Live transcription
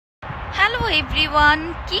Hello everyone,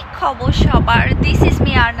 কি খবর সবার? দিস ইজ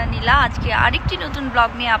মি আর্না নীলা। আজকে আরেকটি নতুন ব্লগ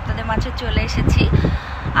নিয়ে আপনাদের মাঝে চলে এসেছি।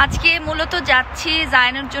 আজকে মূলত যাচ্ছি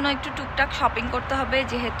জায়নের জন্য একটু টুকটাক শপিং করতে হবে,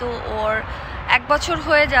 যেহেতু ওর 1 বছর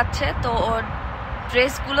হয়ে যাচ্ছে, তো ওর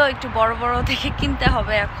ড্রেসগুলো একটু বড় বড় দেখে কিনতে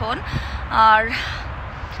হবে এখন। আর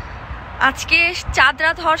আজকে চাঁদ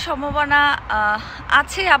রাত হওয়ার সম্ভাবনা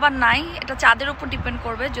আছে, আবার নাই, এটা চাঁদের উপর ডিপেন্ড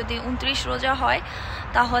করবে। যদি 29 রোজা হয়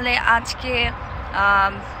তাহলে আজকে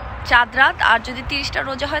চাঁদ রাত, আর যদি 30টা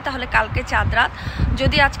রোজা হয় তাহলে কালকে চাঁদ রাত।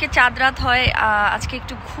 যদি আজকে চাঁদ রাত হয়, আজকে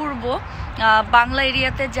একটু ঘুরবো, বাংলা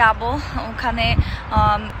এরিয়াতে যাব, ওখানে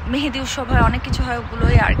মেহেদি উৎসব হয়, অনেক কিছু হয়,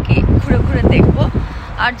 ওগুলোই আর কি ঘুরে ঘুরে দেখবো।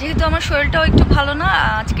 আর যেহেতু আমার শরীরটাও একটু ভালো না,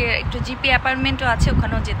 আজকে একটু জিপি অ্যাপয়েন্টমেন্টও আছে,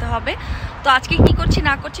 ওখানেও যেতে হবে। তো আজকে কি করছি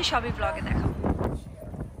না করছি সবই ব্লগে দেখাবো।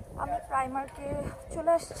 আমি প্রাইমার্কে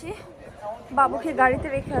চলে আসছি, বাবুকে গাড়িতে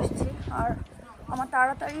রেখে আসছি। আর আমার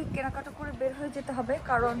তাড়াতাড়ি কেনাকাটা করে বের হয়ে যেতে হবে,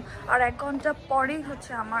 কারণ আর 1 ঘন্টা পরেই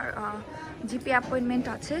হচ্ছে আমার জিপি অ্যাপয়েন্টমেন্ট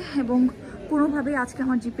আছে, এবং কোনোভাবেই আজকে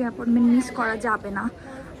আমার জিপি অ্যাপয়েন্টমেন্ট মিস করা যাবে না।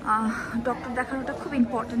 ডক্টর দেখানোটা খুব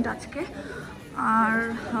ইম্পর্ট্যান্ট আজকে। আর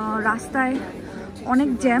রাস্তায় অনেক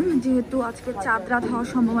জ্যাম, যেহেতু আজকে চাঁদ রাত হওয়ার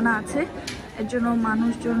সম্ভাবনা আছে, এর জন্য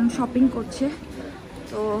মানুষজন শপিং করছে।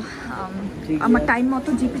 তো আমার টাইম মতো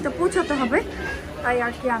জিপিতে পৌঁছাতে হবে, তাই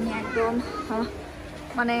আর কি আমি একদম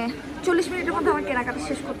মানে 40 মিনিটের মধ্যে আমার কেনাকাটা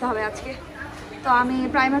শেষ করতে হবে আজকে। তো আমি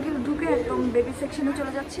প্রাইমার্কে ঢুকে একদম বেবি সেকশনে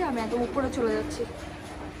চলে যাচ্ছি, আমি একদম উপরে চলে যাচ্ছি।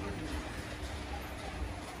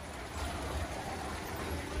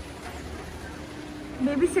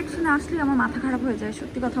 বেবি সেকশনে আসলে আমার মাথা খারাপ হয়ে যায়,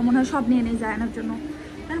 সত্যি কথা, মনে হয় সব নিয়ে নেই জায়নার জন্য।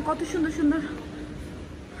 কারণ কত সুন্দর সুন্দর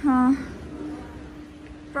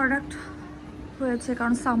প্রোডাক্ট হয়েছে,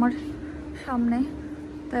 কারণ সামার সামনে,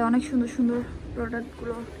 তাই অনেক সুন্দর সুন্দর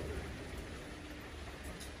প্রোডাক্টগুলো।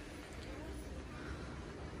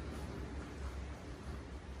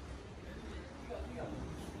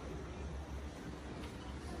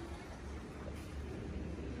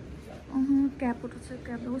 ক্যাপ উঠেছে,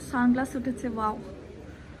 ক্যাপ, সানগ্লাস উঠেছে, ওয়াও।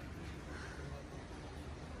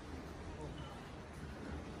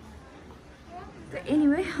 তো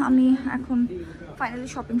এনিওয়ে, আমি এখন ফাইনালি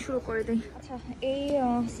শপিং শুরু করে দিই। আচ্ছা, এই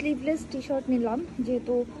স্লিভলেস টি শার্ট নিলাম,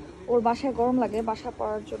 যেহেতু ওর বাসায় গরম লাগে, বাসা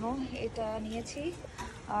পরার জন্য এটা নিয়েছি।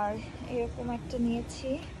 আর এরকম একটা নিয়েছি,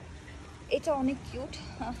 এটা অনেক কিউট,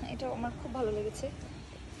 এটা আমার খুব ভালো লেগেছে।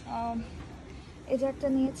 এটা একটা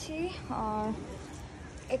নিয়েছি, আর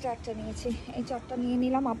এটা একটা নিয়েছি। এই 4টা নিয়ে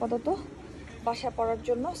নিলাম আপাতত বাসায় পরার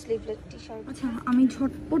জন্য স্লিভলেস টি শার্ট। আচ্ছা, আমি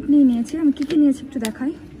ঝটপট নিয়ে নিয়েছি। আমি কী কী নিয়েছি একটু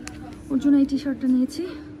দেখাই। ওর জন্য এই টি শার্টটা নিয়েছি,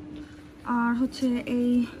 আর হচ্ছে এই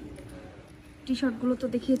টি শার্টগুলো তো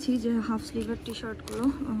দেখিয়েছি, যে হাফ স্লিভের টি শার্টগুলো,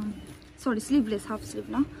 সরি স্লিভলেস, হাফ স্লিভ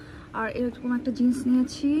না। আর এরকম একটা জিন্স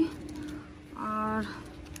নিয়েছি, আর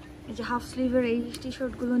এই যে হাফ স্লিভের এই টি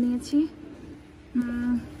শার্টগুলো নিয়েছি।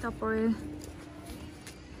 তারপরে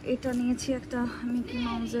এটা নিয়েছি একটা মিকি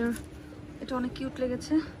মাউজের, এটা অনেক কিউট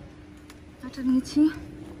লেগেছে, এটা নিয়েছি।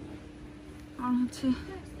 আর হচ্ছে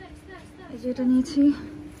এই যে এটা নিয়েছি,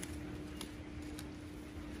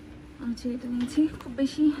 এটা নিয়েছি। খুব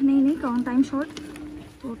বেশি নেই কারণ টাইম শর্ট,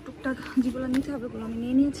 তো টুকটাক যেগুলো নিতে হবে ওগুলো আমি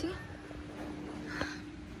নিয়ে নিয়েছি।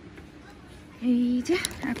 এই যে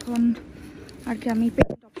এখন আর কি আমি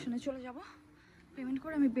পেমেন্ট অপশনে চলে যাব, পেমেন্ট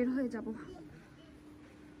করে আমি বের হয়ে যাব।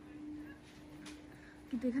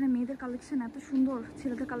 কিন্তু এখানে মেয়েদের কালেকশন এত সুন্দর,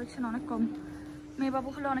 ছেলেদের কালেকশন অনেক কম। মেয়ে বাবু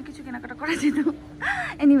হলে অনেক কিছু কেনাকাটা করা যেত।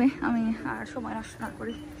 এনিওয়ে, আমি আর সময় নষ্ট না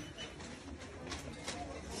করি।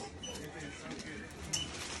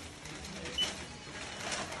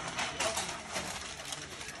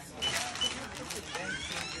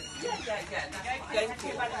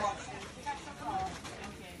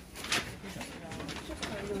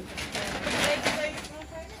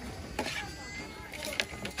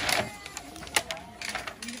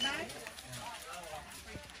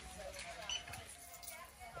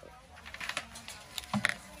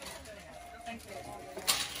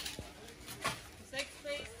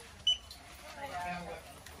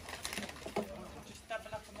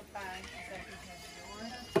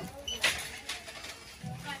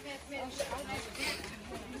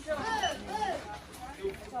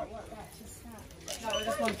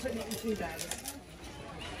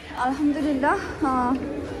 আলহামদুলিল্লাহ,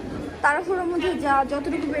 তাড়াহুড়োর মধ্যে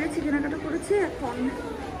যতটুকু বেড়েছে কেনাকাটা করেছি, এখন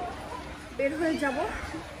বের হয়ে যাব।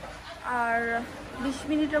 আর 20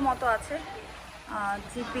 মিনিটের মতো আছে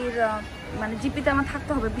জিপির, মানে জিপিতে আমার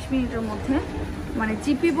থাকতে হবে 20 মিনিটের মধ্যে। মানে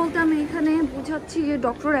জিপি বলতে আমি এখানে বোঝাচ্ছি যে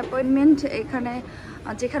ডক্টর অ্যাপয়েন্টমেন্ট, এখানে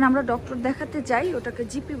যেখানে আমরা ডক্টর দেখাতে যাই ওটাকে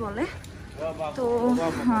জিপি বলে। তো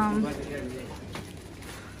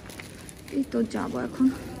এই তো যাবো এখন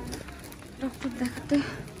ডক্টর দেখাতে।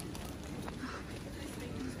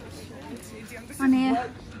 মানে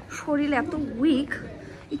শরীর এত উইক,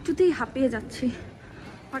 একটুতেই হাঁপিয়ে যাচ্ছি।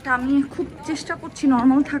 বাট আমি খুব চেষ্টা করছি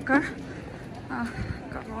নর্মাল থাকার,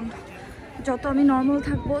 কারণ যত আমি নর্মাল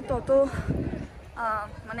থাকবো তত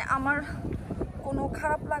মানে আমার কোনো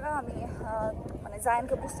খারাপ লাগা আমি মানে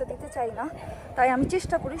জায়ানকে বুঝতে দিতে চাই না। তাই আমি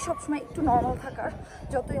চেষ্টা করি সবসময় একটু নর্মাল থাকার,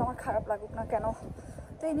 যতই আমার খারাপ লাগুক না কেন।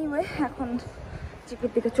 তো এনিওয়ে এখন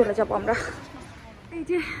জিপির দিকে চলে যাব আমরা। এই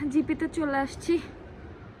যে জিপিতে চলে আসছি,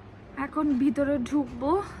 এখন ভিতরে ঢুকবো।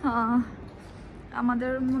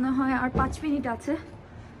 আমাদের মনে হয় আর 5 মিনিট আছে,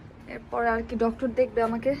 এরপরে আর কি ডক্টর দেখবে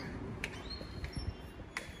আমাকে।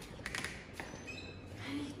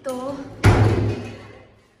 তো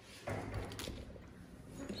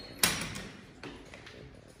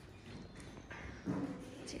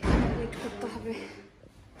ওয়েট করতে হবে।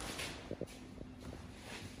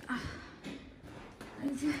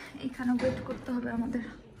 এই যে এখানে ওয়েট করতে হবে আমাদের।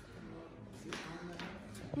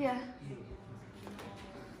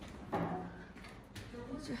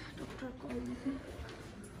 ডক্টর কল দিছে।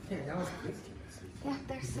 Yeah, that was quick. Yeah,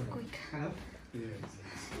 that's so quick. Yes.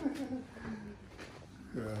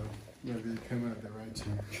 Maybe you came at the right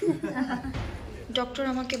time. Doctor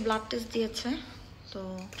আমাকে ব্লাড টেস্ট দিয়েছে, তো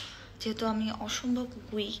যেহেতু আমি অসম্ভব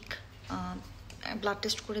উইক, ব্লাড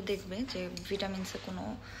টেস্ট করে দেখবে যে ভিটামিনসে কোনো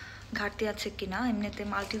ঘাটতি আছে কিনা। এমনিতে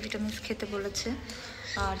মাল্টিভিটামিনস খেতে বলেছে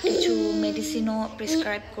আর কিছু মেডিসিনও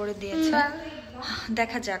প্রেসক্রাইব করে দিয়েছে।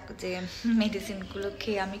 দেখা যাক যে মেডিসিনগুলো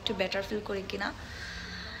খেয়ে আমি একটু বেটার ফিল করি কিনা।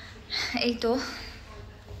 এই তো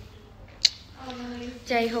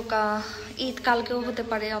যাই হোক, ঈদ কালকেও হতে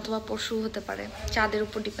পারে অথবা পরশু হতে পারে, চাঁদের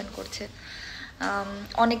উপর ডিপেন্ড করছে।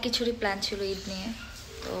 অনেক কিছুরই প্ল্যান ছিল ঈদ নিয়ে,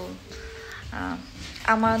 তো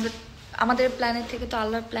আমাদের প্ল্যানের থেকে তো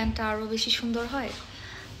আল্লাহর প্ল্যানটা আরও বেশি সুন্দর হয়।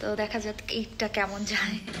 তো দেখা যাক ঈদটা কেমন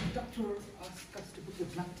যায়।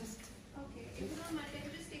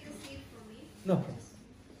 No problem.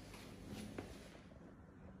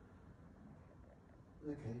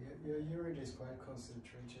 Okay, your urine is quite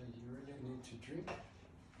concentrated. You really need to drink.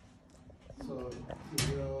 So if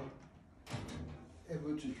you're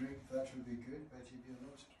able to drink, that will be good. But if you're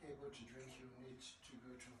not able to drink, you need to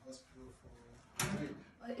go to hospital for drink.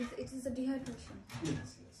 It is a dehydration. Yes,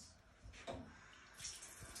 yes.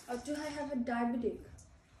 Do I have a diabetic?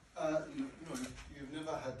 No, you've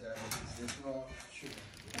never had diabetes. There's no sugar.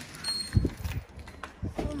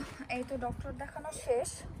 এই তো doctor দেখানো শেষ।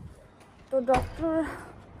 তো doctor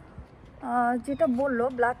যেটা বললো,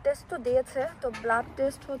 blood test তো দিয়েছে। তো ব্লাড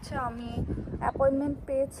টেস্ট হচ্ছে আমি অ্যাপয়েন্টমেন্ট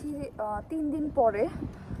পেয়েছি 3 দিন পরে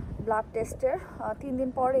ব্লাড টেস্টের। 3 দিন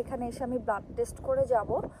পর এখানে এসে আমি ব্লাড টেস্ট করে যাব।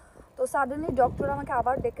 তো সাডেনলি ডক্টর আমাকে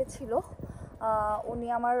আবার ডেকেছিল। উনি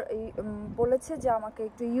আমার বলেছে যে আমাকে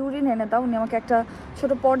একটু ইউরিন এনে দাও। উনি আমাকে একটা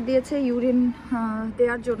ছোটো পট দিয়েছে ইউরিন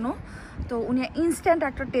দেওয়ার জন্য। তো উনি ইনস্ট্যান্ট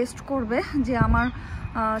একটা টেস্ট করবে যে আমার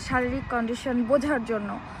শারীরিক কন্ডিশন বোঝার জন্য।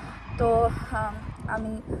 তো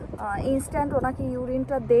আমি ইনস্ট্যান্ট ওনাকে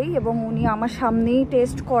ইউরিনটা দেই এবং উনি আমার সামনেই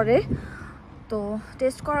টেস্ট করে। তো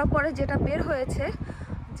টেস্ট করার পরে যেটা বের হয়েছে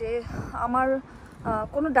যে আমার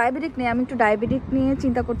কোনো ডায়াবেটিক নেই। আমি একটু ডায়াবেটিক নিয়ে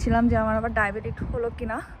চিন্তা করছিলাম যে আমার আবার ডায়াবেটিক হলো কি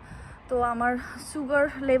না। তো আমার সুগার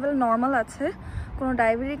লেভেল নর্মাল আছে, কোনো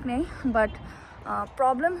ডায়াবেটিক নেই। বাট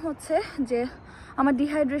প্রবলেম হচ্ছে যে আমার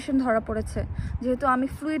ডিহাইড্রেশন ধরা পড়েছে। যেহেতু আমি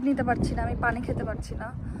ফ্লুইড নিতে পারছি না, আমি পানি খেতে পারছি না,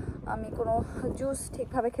 আমি কোনো জুস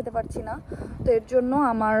ঠিকভাবে খেতে পারছি না। তো এর জন্য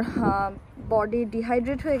আমার বডি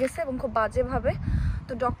ডিহাইড্রেট হয়ে গেছে এবং খুব বাজেভাবে।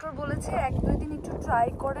 তো ডক্টর বলেছে 1-2 দিন একটু ট্রাই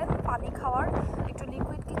করেন পানি খাওয়ার, একটু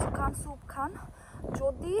লিকুইড কিছু খান, স্যুপ খান।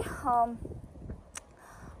 যদি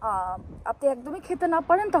আপনি একদমই খেতে না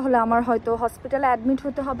পারেন তাহলে আমার হয়তো হসপিটালে অ্যাডমিট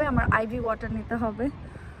হতে হবে, আমার আইভি ওয়াটার নিতে হবে।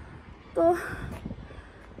 তো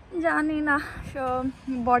জানি না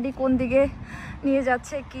বডি কোন দিকে নিয়ে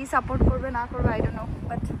যাচ্ছে, কি সাপোর্ট করবে না করবে, আই ডোন্ট নো।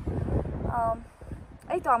 বাট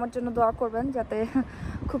এই তো আমার জন্য দোয়া করবেন যাতে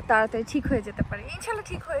খুব তাড়াতাড়ি ঠিক হয়ে যেতে পারি। ইনশাল্লাহ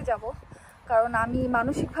ঠিক হয়ে যাব, কারণ আমি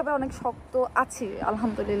মানসিকভাবে অনেক শক্ত আছি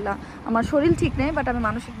আলহামদুলিল্লাহ। আমার শরীর ঠিক নেই, বাট আমি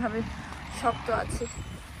মানসিকভাবে শক্ত আছি।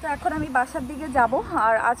 তো এখন আমি বাসার দিকে যাব।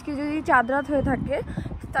 আর আজকে যদি চাঁদ রাত হয়ে থাকে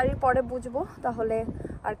তারই পরে বুঝবো, তাহলে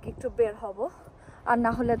আর কি একটু বের হব, আর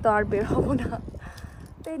না হলে তো আর বের হব না।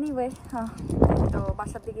 তো এনিওয়ে তো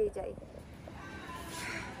বাসার দিকেই যাই।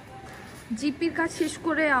 জিপির কাজ শেষ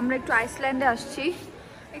করে আমরা একটু আইসল্যান্ডে আসছি।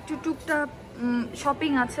 একটু টুকটাক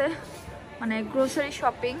শপিং আছে, মানে গ্রোসারি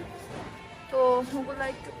শপিং, তো ওগুলো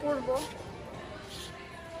একটু করবো।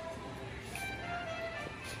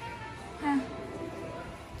 হ্যাঁ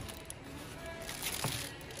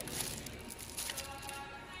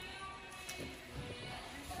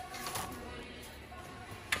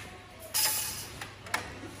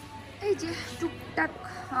এই যে টুকটাক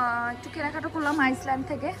একটু কেনাকাটা করলাম আইসল্যান্ড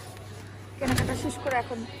থেকে। কেনাকাটা শেষ করে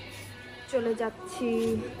এখন চলে যাচ্ছি।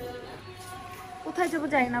 কোথায় যাবো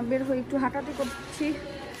জানি না, বের হয়ে একটু হাঁটাহাঁটি করছি,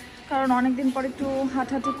 কারণ অনেকদিন পর একটু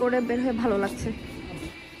হাঁটাহাঁটি করে বের হয়ে ভালো লাগছে।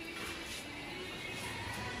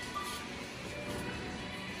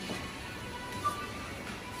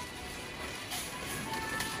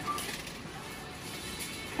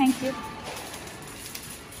 Thank you.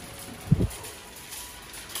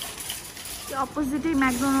 অপোজিটেই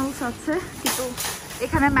ম্যাকডোনাল্ডস আছে, কিন্তু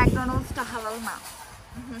এখানে ম্যাকডোনাল্ডসটা হালাল না।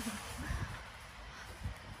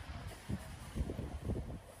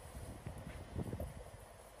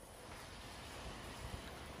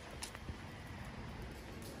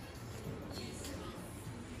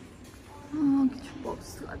 কিছু বক্স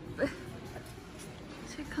লাগবে,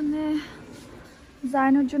 সেখানে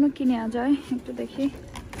জায়নের জন্য কি নেওয়া যায় একটু দেখি।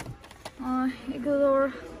 এগুলোর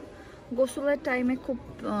গোসলের টাইমে খুব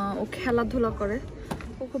ও খেলাধুলা করে,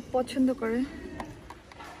 ও খুব পছন্দ করে।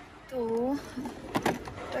 তো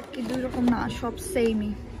এটা কি দুই রকম না, সব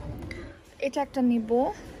সেমই। এটা একটা নিব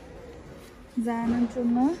জায়নের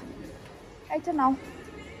জন্য, এটা নাও,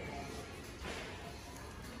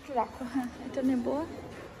 একটু রাখো। হ্যাঁ, এটা নেব।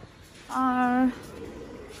 আর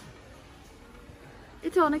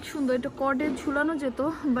এটা অনেক সুন্দর, এটা কর্ডে ঝুলানো যেত,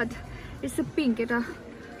 বাট ইটস এ পিঙ্ক। এটা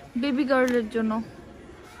বেবি গার্লের জন্য,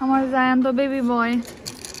 আমার জায়ান তো বেবি বয়,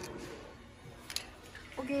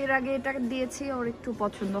 ওকে এর আগে এটা দিয়েছি, ওর একটু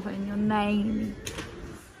পছন্দ হয়নি, ও নেয়নি।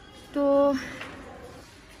 তো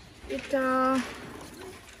এটা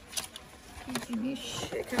কি জিনিস,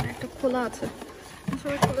 এখানে একটা খোলা আছে,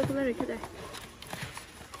 সবাই খোলা খোলা রেখে দেয়।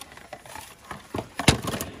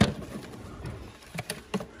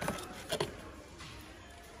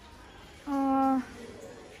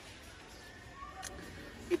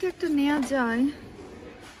 এটা একটা নেওয়া যায়,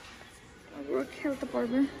 ওরা খেলতে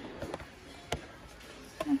পারবে।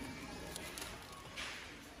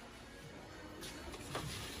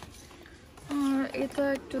 আর এটা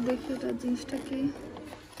একটু দেখি, এটা জিনিসটা কি।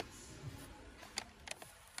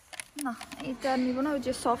 না, এটা নিব না, ওই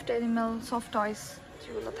যে সফট অ্যানিমাল, সফট টয়স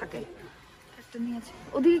যেগুলো থাকে, একটা নিয়েছি।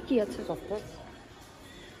 ওদিকে কি আছে?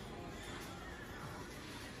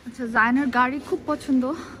 আচ্ছা, জায়নের গাড়ি খুব পছন্দ,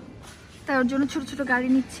 তাই ওর জন্য ছোট ছোট গাড়ি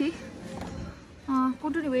নিচ্ছি।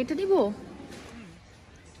 কোনটা নিব? এটা নিব?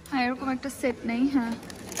 হ্যাঁ, এরকম একটা সেট নেই। হ্যাঁ,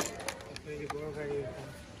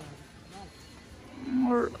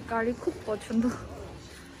 ওর গাড়ি খুব পছন্দ।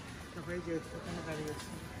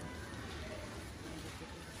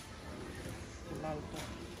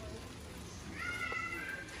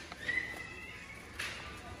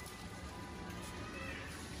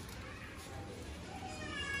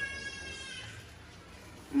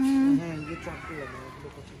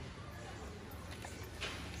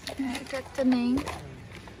 হ্যাঁ, এটা একটা নেই,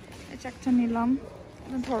 এটা একটা নিলাম।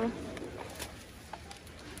 ধরো,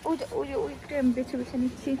 ওইটা আমি বেছে বেছে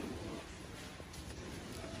নিচ্ছি।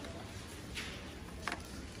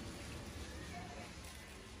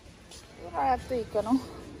 আর এতই কেন?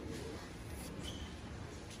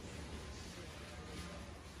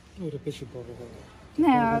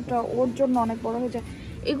 হ্যাঁ, এটা ওর জন্য অনেক বড় হয়ে যায়।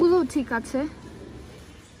 এগুলো ঠিক আছে,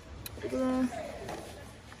 এগুলো।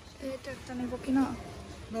 এটা একটা নেবো কিনা?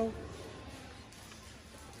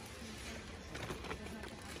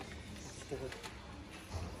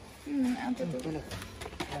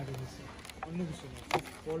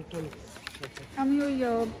 আমি ওই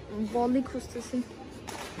বলই খুঁজতেছি।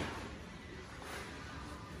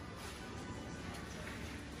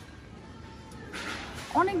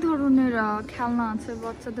 অনেক ধরনের খেলনা আছে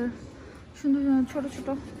বাচ্চাদের, সুন্দর সুন্দর ছোট ছোট।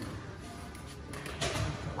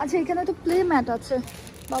 আচ্ছা, এখানে তো প্লে ম্যাট আছে,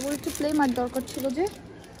 বাবুর একটু প্লে ম্যাট দরকার ছিল যে।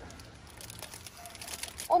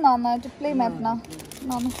 ও না না, এটা প্লে ম্যাট না,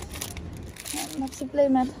 না না, প্লে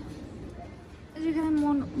ম্যাট। যেখানে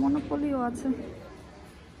মনোপলিও আছে।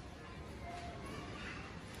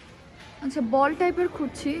 আচ্ছা, বল টাইপের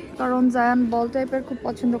খুঁজছি, কারণ জায়ান বল টাইপের খুব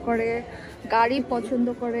পছন্দ করে, গাড়ি পছন্দ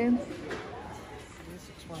করে।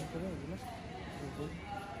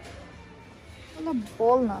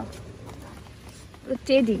 বল না,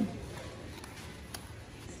 টেডি।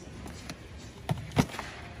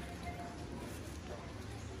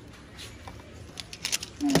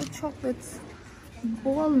 চকলেটস,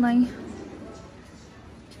 বল নাই।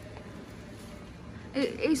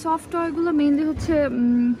 এই সফট টয়গুলো মেইনলি হচ্ছে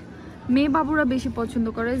মেয়ে বাবুরা বেশি পছন্দ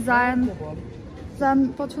করে, জায়ান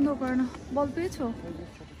পছন্দ করে না। বল পেয়েছো?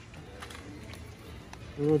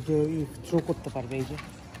 থ্রো করতে পারবে, এই যে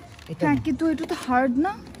এটা। হ্যাঁ, কিন্তু এটা তো হার্ড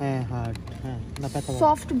না। হ্যাঁ, হার্ড। হ্যাঁ, না,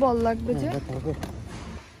 সফট বল লাগবে যে।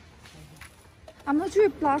 আমরা যে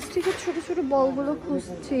প্লাস্টিকের ছোট ছোট বলগুলো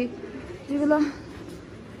খুঁজছি, যেগুলো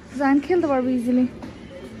জায়ান খেলতে পারবে ইজিলি।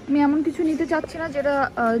 আমি এমন কিছু নিতে চাচ্ছি না যেটা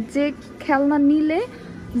যে খেলনা নিলে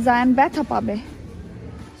জায়ান ব্যথা পাবে,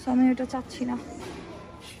 সো আমি এটা চাচ্ছি না।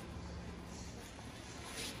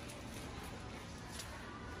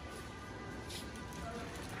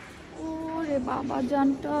 ওরে বাবা,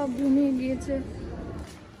 জানটা ঘুমিয়ে গিয়েছে।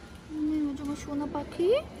 আমার সোনা পাখি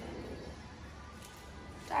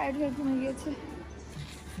টায়ার্ড হয়ে ঘুমিয়ে গিয়েছে।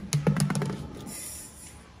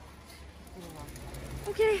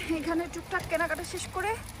 ওকে, এখানে টুকটাক কেনাকাটা শেষ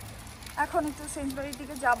করে এখন একটু সেন্টবাড়ির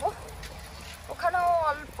দিকে যাব। ওখানেও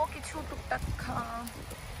অল্প কিছু টুকটাক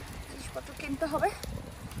জিনিসপত্র কিনতে হবে।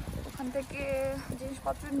 ওখান থেকে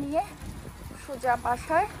জিনিসপত্র নিয়ে সোজা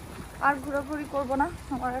বাসায়। আর ঘোরাঘুরি করবো না,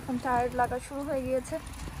 আমার এখন টায়ার্ড লাগা শুরু হয়ে গিয়েছে,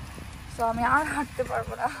 তো আমি আর হাঁটতে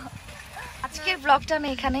পারবো না। আজকের ব্লগটা আমি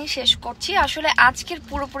এখানেই শেষ করছি। আসলে আজকের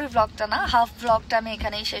পুরোপুরি ব্লগটা না, হাফ ব্লগটা আমি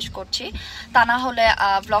এখানেই শেষ করছি, তা না হলে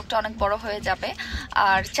ব্লগটা অনেক বড় হয়ে যাবে।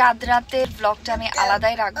 আর চাঁদ রাতের ব্লগটা আমি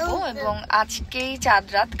আলাদাই রাখবো, এবং আজকেই চাঁদ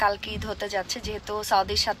রাত, কালকে ঈদ হতে যাচ্ছে, যেহেতু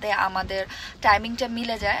সৌদির সাথে আমাদের টাইমিংটা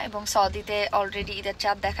মিলে যায় এবং সৌদিতে অলরেডি ঈদের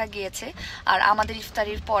চাঁদ দেখা গিয়েছে, আর আমাদের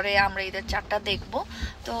ইফতারির পরে আমরা ঈদের চাঁদটা দেখব।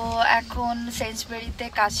 তো এখন সেন্সবেরিতে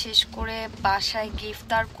কাজ শেষ করে বাসায় গিয়ে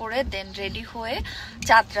ইফতার করে দেন রেডি হয়ে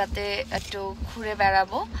চাঁদ রাতে একটু ঘুরে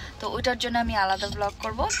বেড়াবো, তো ওইটার জন্য আমি আলাদা ব্লগ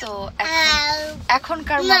করব। তো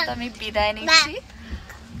এখনকার মতো আমি বিদায় নিচ্ছি।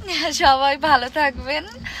 সবাই ভালো থাকবেন,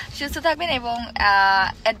 সুস্থ থাকবেন, এবং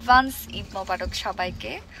অ্যাডভান্স ঈদ মোবারক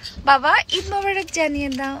সবাইকে। বাবা, ঈদ মোবারক জানিয়ে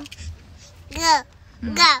দাও।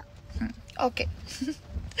 ওকে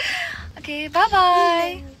ওকে, বাই বাই।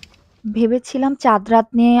 ভেবেছিলাম চাঁদ রাত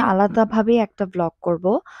নিয়ে আলাদাভাবে একটা ব্লগ করব,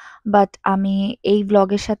 বাট আমি এই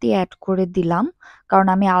ব্লগের সাথে অ্যাড করে দিলাম, কারণ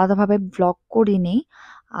আমি আলাদাভাবে ব্লগ করিনি।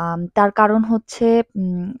 তার কারণ হচ্ছে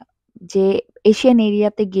যে এশিয়ান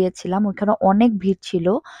এরিয়াতে গিয়েছিলাম, ওইখানে অনেক ভিড় ছিল,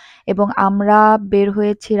 এবং আমরা বের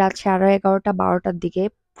হয়েছি রাত 11:30-12টার দিকে।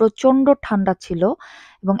 প্রচণ্ড ঠান্ডা ছিল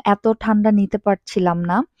এবং এত ঠান্ডা নিতে পারছিলাম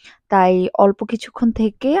না, তাই অল্প কিছুক্ষণ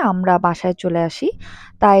থেকে আমরা বাসায় চলে আসি।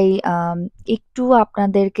 তাই একটু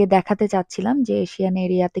আপনাদেরকে দেখাতে চাচ্ছিলাম যে এশিয়ান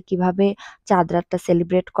এরিয়াতে কিভাবে চাঁদ রাতটা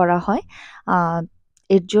সেলিব্রেট করা হয়,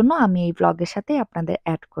 এর জন্য আমি এই ব্লগের সাথে আপনাদের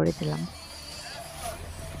অ্যাড করে দিলাম।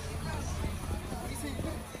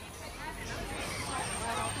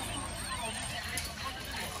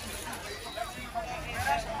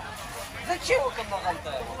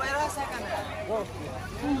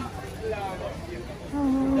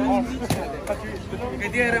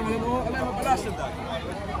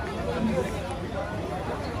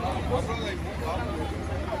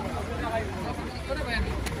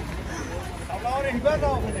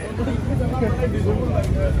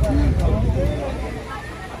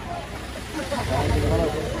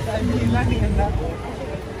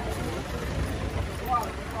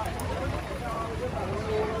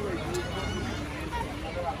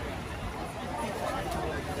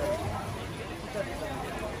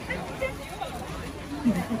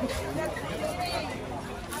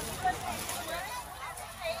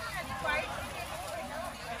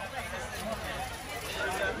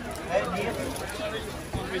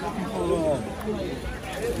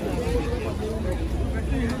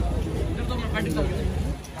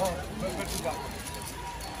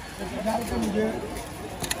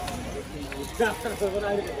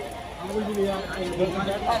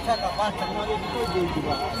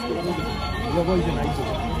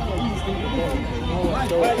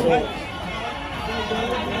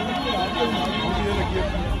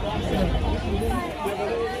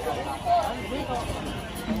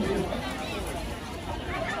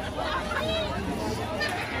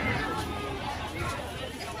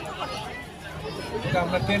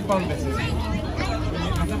 আমরা 10 পাউন্ড বেচেছি।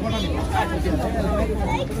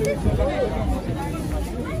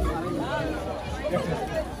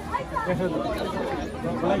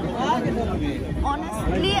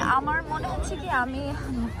 অনেস্টলি আমার মনে হচ্ছে কি আমি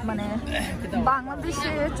মানে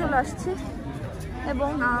বাংলাদেশে চলে আসছি, এবং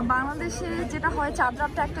বাংলাদেশে যেটা হয় চাঁদ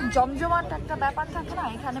রাতটা একটা জমজমাট একটা ব্যাপার থাকে না,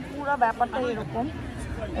 এখানে পুরো ব্যাপারটা এরকম।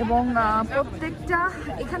 এবং প্রত্যেকটা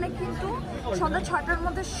এখানে কিন্তু সন্ধ্যা 6টার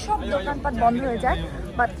মধ্যে সব দোকানপাট বন্ধ হয়ে যায়,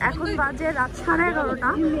 বাট এখন বাজে রাত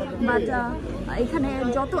 11:30। বাট এখানে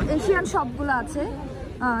যত এশিয়ান শপগুলো আছে,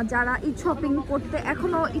 যারা ঈদ শপিং করতে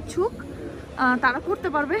এখনও ইচ্ছুক তারা করতে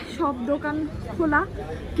পারবে। সব দোকান খোলা,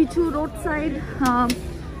 কিছু রোড সাইড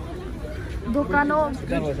দোকানও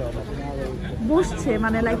বসছে,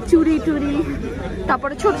 মানে লাইক চুড়ি টুড়ি,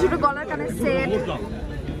 তারপরে ছোট ছোট গলার কানের সেট,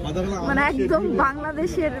 মানে একদম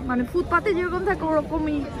বাংলাদেশের মানে ফুটপাতে যেরকম থাকে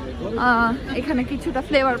ওরকমই এখানে কিছুটা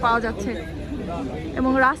ফ্লেভার পাওয়া যাচ্ছে।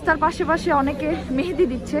 এবং রাস্তার পাশে পাশে অনেকে মেহেদি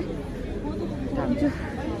দিচ্ছে।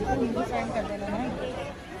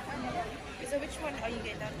 So which one or you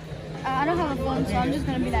get that? I don't have a phone, so I'm just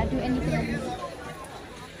gonna be like do anything.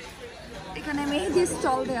 এখানে মেহেদি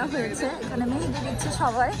স্টল দেওয়া হয়েছে, এখানে মেহেদি দিচ্ছে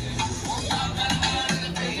সবাই।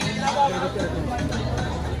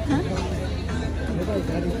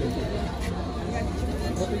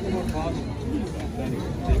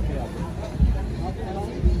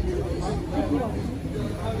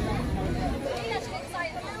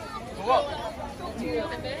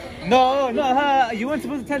 No, you weren't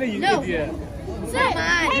supposed to tell her, you idiot. Sir,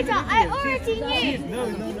 Peter, I already knew. No.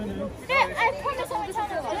 I promise I'll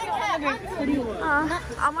tell you.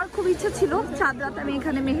 আমার খুব ইচ্ছা ছিল চাঁদ রাত আমি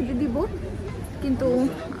এখানে মেহেদি দিব, কিন্তু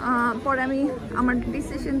পরে আমি আমার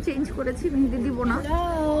ডিসিশন চেঞ্জ করেছি, মেহেদি দিব না,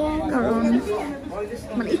 কারণ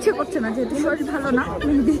মানে ইচ্ছে করছে না, যেহেতু শরীর ভালো না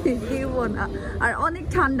মেহেদি দিব না। আর অনেক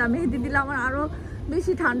ঠান্ডা, মেহেদি দিলে আমার আরো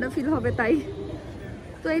বেশি ঠান্ডা ফিল হবে তাই।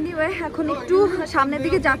 তো এনিওয়ে এখন একটু সামনের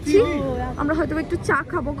দিকে যাচ্ছি, আমরা হয়তো একটু চা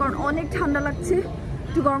খাবো, কারণ অনেক ঠান্ডা লাগছে,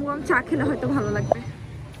 একটু গরম গরম চা খেলে হয়তো ভালো লাগবে।